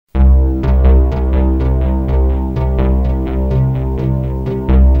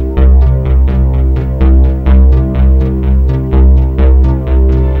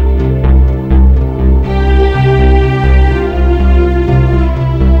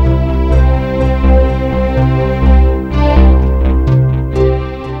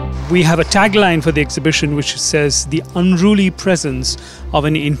We have a tagline for the exhibition which says, "The unruly presence of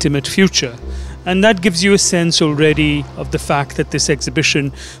an intimate future." And that gives you a sense already of the fact that this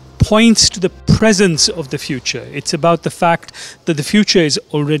exhibition points to the presence of the future. It's about the fact that the future is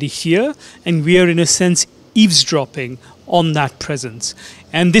already here, and we are in a sense eavesdropping on that presence.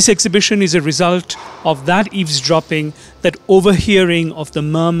 And this exhibition is a result of that eavesdropping, that overhearing of the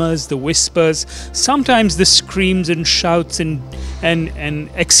murmurs, the whispers, sometimes the screams and shouts and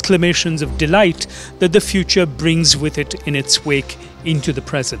exclamations of delight that the future brings with it in its wake into the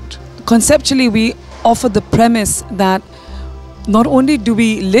present. Conceptually, we offer the premise that not only do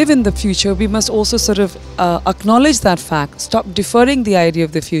we live in the future, we must also sort of acknowledge that fact, stop deferring the idea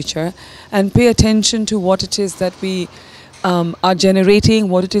of the future, and pay attention to what it is that we are generating,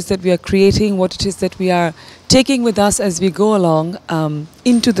 what it is that we are creating, what it is that we are taking with us as we go along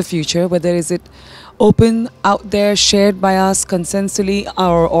into the future, whether is it open, out there, shared by us consensually,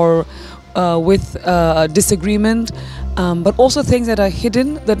 or with disagreement, but also things that are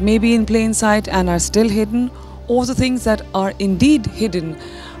hidden, that may be in plain sight and are still hidden, also things that are indeed hidden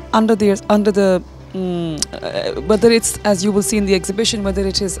under the whether it's, as you will see in the exhibition, whether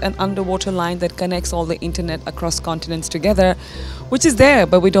it is an underwater line that connects all the internet across continents together, which is there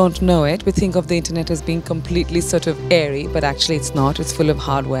but we don't know it. We think of the internet as being completely sort of airy, but actually it's not. It's full of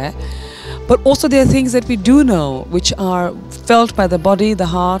hardware. But also there are things that we do know, which are felt by the body, the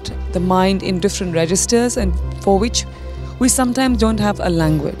heart, the mind in different registers, and for which we sometimes don't have a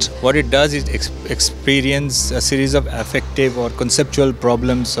language. What it does is experience a series of affective or conceptual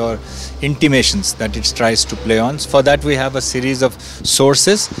problems or intimations that it tries to play on. For that we have a series of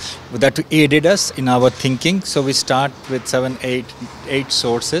sources that aided us in our thinking. So we start with eight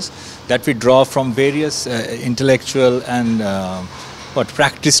sources that we draw from various intellectual and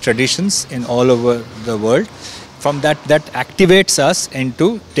practice traditions in all over the world. From that activates us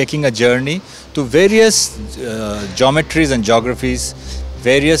into taking a journey to various geometries and geographies,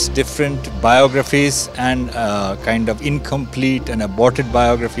 various different biographies and kind of incomplete and aborted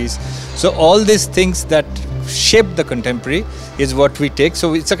biographies. So all these things that shape the contemporary is what we take.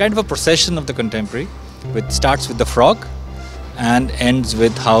 So it's a kind of a procession of the contemporary, which starts with the frog and ends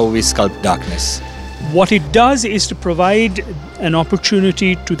with how we sculpt darkness. What it does is to provide an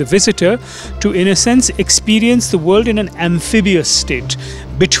opportunity to the visitor to, in a sense, experience the world in an amphibious state,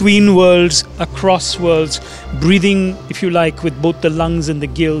 between worlds, across worlds, breathing, if you like, with both the lungs and the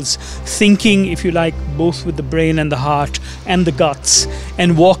gills, thinking, if you like, both with the brain and the heart and the guts,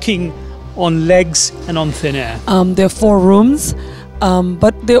 and walking on legs and on thin air. There are 4 rooms.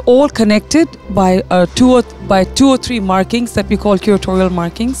 But they're all connected by two or three markings that we call curatorial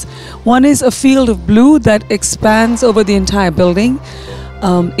markings. One is a field of blue that expands over the entire building.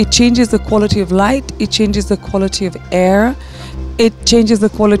 It changes the quality of light, it changes the quality of air, it changes the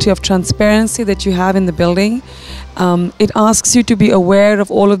quality of transparency that you have in the building. It asks you to be aware of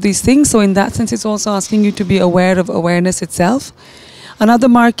all of these things, so in that sense it's also asking you to be aware of awareness itself. Another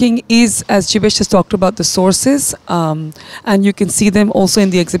marking is, as Jivesh has talked about, the sources, and you can see them also in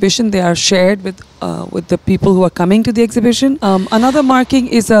the exhibition. They are shared with the people who are coming to the exhibition. Another marking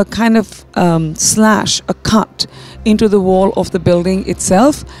is a kind of slash, a cut into the wall of the building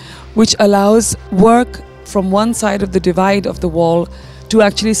itself, which allows work from one side of the divide of the wall to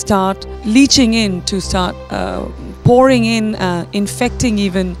actually start leaching in, to start pouring in, infecting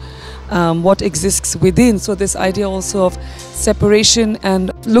even what exists within. So this idea also of separation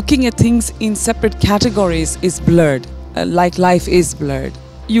and looking at things in separate categories is blurred, like life is blurred.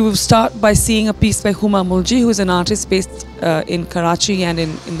 You start by seeing a piece by Huma Mulji, who is an artist based in Karachi and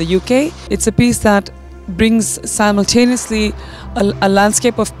in the UK. It's a piece that brings simultaneously a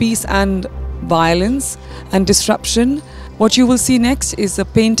landscape of peace and violence and disruption. What you will see next is a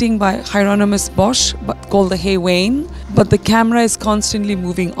painting by Hieronymus Bosch called the Hay Wain, but the camera is constantly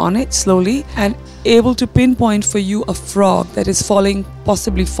moving on it slowly and able to pinpoint for you a frog that is falling,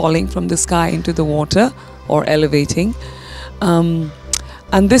 possibly falling from the sky into the water or elevating. And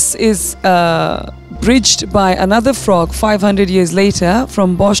this is bridged by another frog 500 years later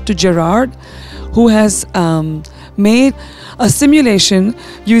from Bosch to Gerard, who has made a simulation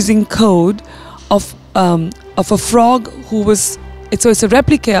using code of a frog who was, so it's a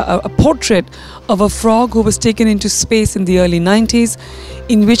replica, a portrait of a frog who was taken into space in the early 90s,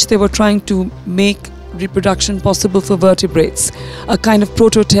 in which they were trying to make reproduction possible for vertebrates, a kind of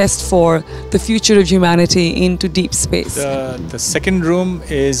proto-test for the future of humanity into deep space. The second room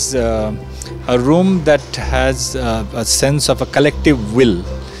is a room that has a sense of a collective will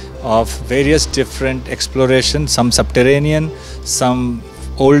of various different explorations, some subterranean, some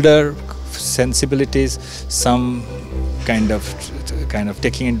older sensibilities, some kind of kind of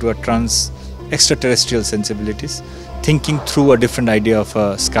taking into a trance extraterrestrial sensibilities, thinking through a different idea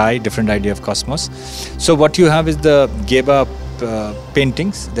of sky, different idea of cosmos. So what you have is the Geba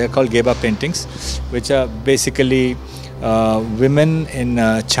paintings. They're called Geba paintings, which are basically women in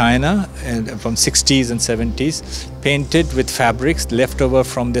China from 60s and 70s painted with fabrics left over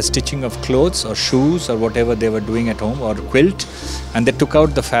from the stitching of clothes or shoes or whatever they were doing at home, or quilt, and they took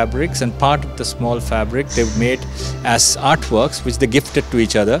out the fabrics, and part of the small fabric they made as artworks which they gifted to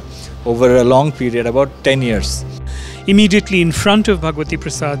each other over a long period, about 10 years. Immediately in front of Bhagwati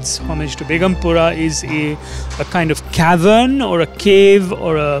Prasad's homage to Begumpura is a kind of cavern or a cave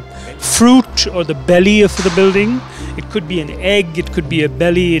or a fruit or the belly of the building. It could be an egg, it could be a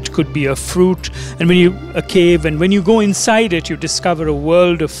belly, it could be a fruit, and a cave. And when you go inside it, you discover a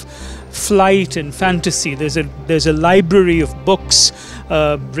world of flight and fantasy. There's a library of books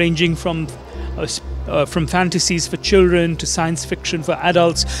ranging from fantasies for children to science fiction for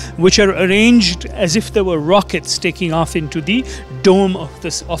adults, which are arranged as if there were rockets taking off into the dome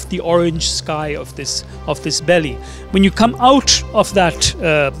of the orange sky of this belly. When you come out of that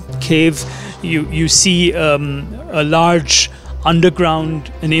cave, you see an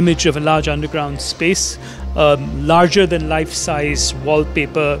image of a large underground space, larger than life-size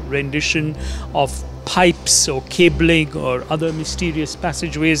wallpaper rendition of pipes or cabling or other mysterious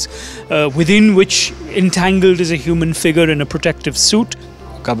passageways within which entangled is a human figure in a protective suit.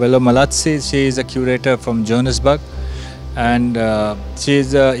 Cabello Malazzi, she is a curator from Johannesburg, and she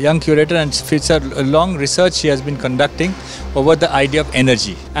is a young curator, and it's a long research she has been conducting over the idea of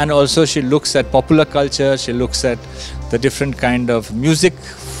energy. And also she looks at popular culture, she looks at the different kind of music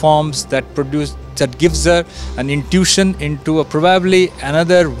forms that gives her an intuition into probably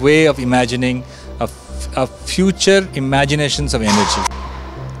another way of imagining a future imaginations of energy.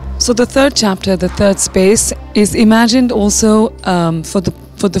 So the third chapter, the third space, is imagined also for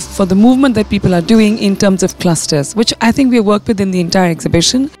the movement that people are doing in terms of clusters, which I think we work with in the entire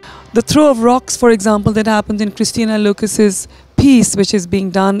exhibition. The throw of rocks, for example, that happens in Christina Lucas's piece, which is being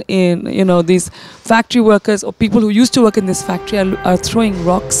done in, these factory workers or people who used to work in this factory are throwing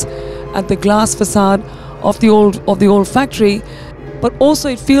rocks at the glass facade of the old factory. But also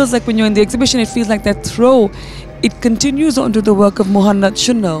it feels like when you're in the exhibition, it feels like that throw, it continues onto the work of Muhannad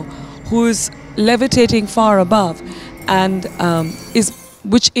Shunno, who is levitating far above, and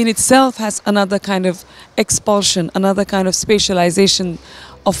which in itself has another kind of expulsion, another kind of spatialization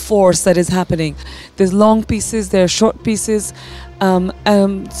of force that is happening. There's long pieces, there are short pieces,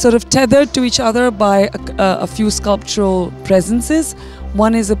 sort of tethered to each other by a few sculptural presences.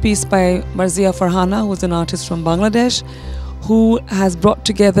 One is a piece by Marzia Farhana, who's an artist from Bangladesh, who has brought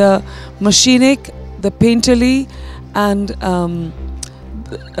together machinic, the painterly, and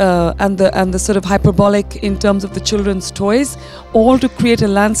the sort of hyperbolic in terms of the children's toys, all to create a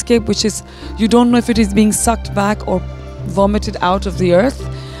landscape which is, you don't know if it is being sucked back or vomited out of the earth.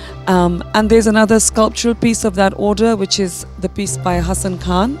 And there's another sculptural piece of that order, which is the piece by Hassan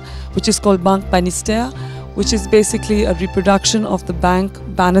Khan, which is called Bank Banister, which is basically a reproduction of the bank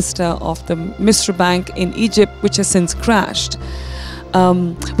banister of the Misr Bank in Egypt, which has since crashed.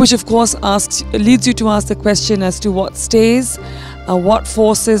 Which of course leads you to ask the question as to what stays, what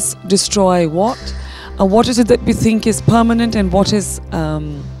forces destroy what is it that we think is permanent, and what is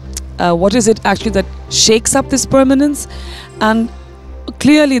it actually that shakes up this permanence. And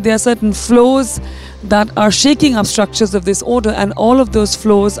clearly there are certain flows that are shaking up structures of this order, and all of those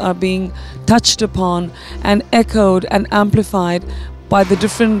flows are being touched upon and echoed and amplified by the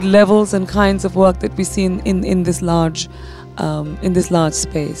different levels and kinds of work that we see in this large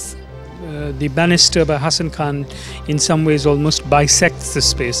space. The banister by Hassan Khan in some ways almost bisects the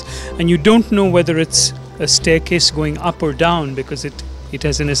space, and you don't know whether it's a staircase going up or down because it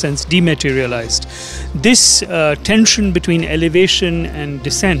has in a sense dematerialized. This tension between elevation and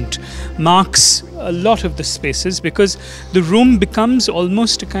descent marks a lot of the spaces, because the room becomes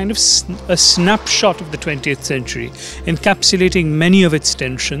almost a kind of a snapshot of the 20th century, encapsulating many of its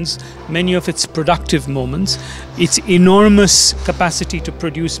tensions, many of its productive moments, its enormous capacity to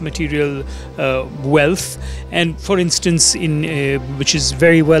produce material wealth. And for instance, which is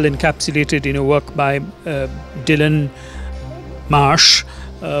very well encapsulated in a work by Dylan Marsh,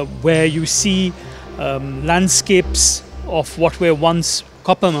 where you see landscapes of what were once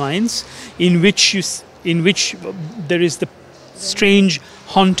copper mines, in which there is the strange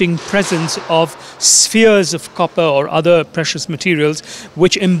haunting presence of spheres of copper or other precious materials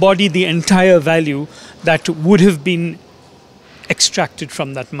which embody the entire value that would have been extracted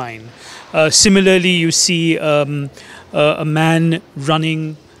from that mine. Similarly, you see a man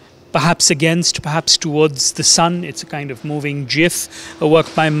running perhaps against, perhaps towards the sun. It's a kind of moving GIF, a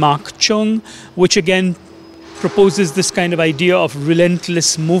work by Mark Chung, which again proposes this kind of idea of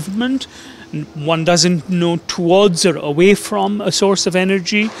relentless movement. One doesn't know towards or away from a source of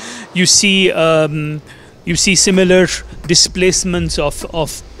energy. You see similar displacements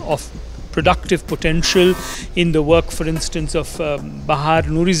of productive potential in the work, for instance, of Bahar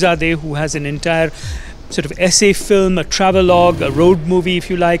Nurizadeh, who has an entire sort of essay film, a travelogue, a road movie, if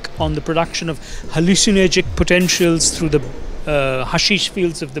you like, on the production of hallucinogenic potentials through the hashish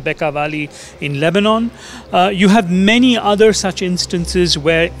fields of the Bekaa Valley in Lebanon. You have many other such instances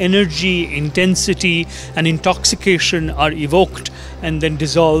where energy, intensity, and intoxication are evoked and then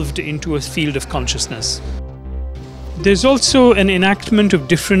dissolved into a field of consciousness. There's also an enactment of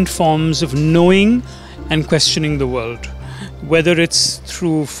different forms of knowing and questioning the world, whether it's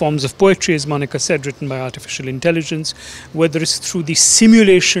through forms of poetry, as Monica said, written by artificial intelligence, whether it's through the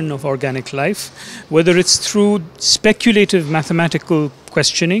simulation of organic life, whether it's through speculative mathematical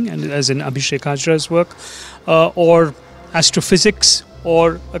questioning, and as in Abhishek Hajra's work, or astrophysics,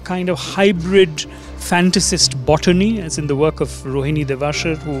 or a kind of hybrid fantasist botany, as in the work of Rohini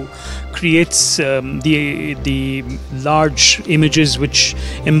Devashar, who creates the large images which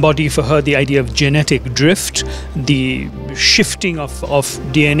embody for her the idea of genetic drift, the shifting of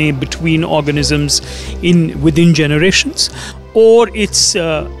DNA between organisms within generations, or it's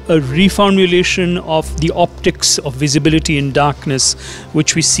a reformulation of the optics of visibility in darkness,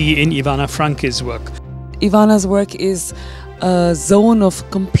 which we see in Ivana Franke's work. Ivana's work is a zone of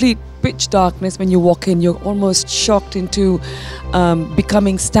complete pitch darkness. When you walk in, you're almost shocked into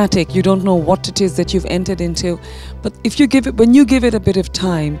becoming static. You don't know what it is that you've entered into. But when you give it a bit of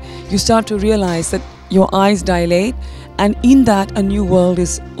time, you start to realize that your eyes dilate, and in that a new world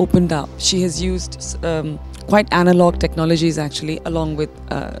is opened up. She has used quite analog technologies, actually, along with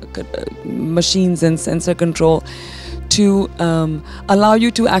machines and sensor control, to allow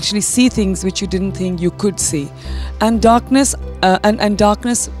you to actually see things which you didn't think you could see. And darkness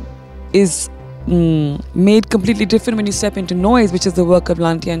is made completely different when you step into noise, which is the work of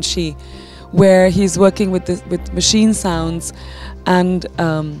Lantian Shi, where he's working with machine sounds and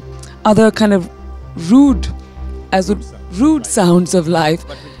other kind of rude sounds of life.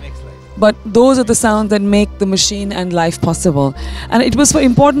 But those are the sounds that make the machine and life possible. And it was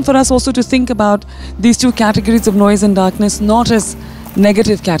important for us also to think about these two categories of noise and darkness not as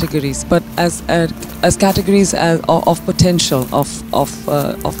negative categories, but as categories of potential,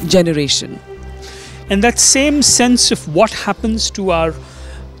 of generation. And that same sense of what happens to our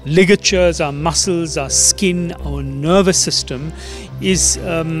ligatures, our muscles, our skin, our nervous system is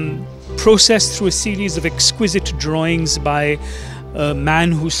processed through a series of exquisite drawings by a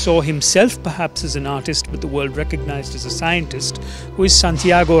man who saw himself perhaps as an artist, but the world recognized as a scientist, who is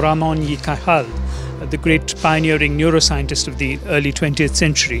Santiago Ramon y Cajal, the great pioneering neuroscientist of the early 20th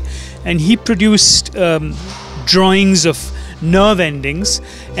century. And he produced drawings of nerve endings,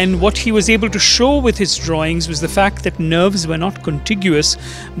 and what he was able to show with his drawings was the fact that nerves were not contiguous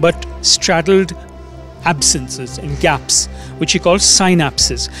but straddled absences and gaps, which he calls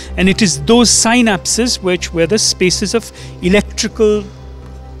synapses. And it is those synapses which were the spaces of electrical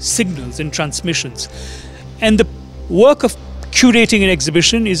signals and transmissions. And the work of curating an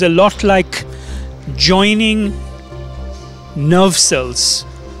exhibition is a lot like joining nerve cells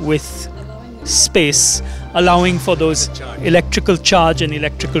with space, allowing for those electrical charge and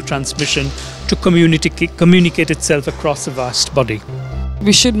electrical transmission to communicate itself across a vast body.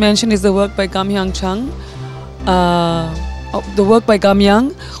 We should mention is the work by Gamhyang Chung,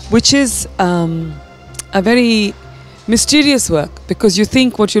 which is a very mysterious work, because you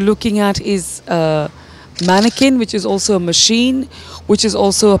think what you're looking at is a mannequin, which is also a machine, which is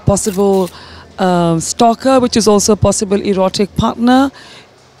also a possible stalker, which is also a possible erotic partner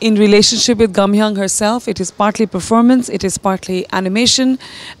in relationship with Gamhyang herself. It is partly performance, it is partly animation,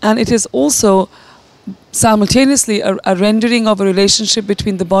 and it is also simultaneously a rendering of a relationship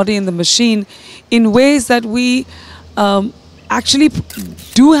between the body and the machine in ways that we actually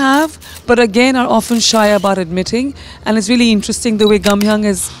do have, but again are often shy about admitting. And it's really interesting the way Gamhyang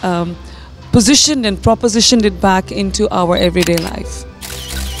has positioned and propositioned it back into our everyday life.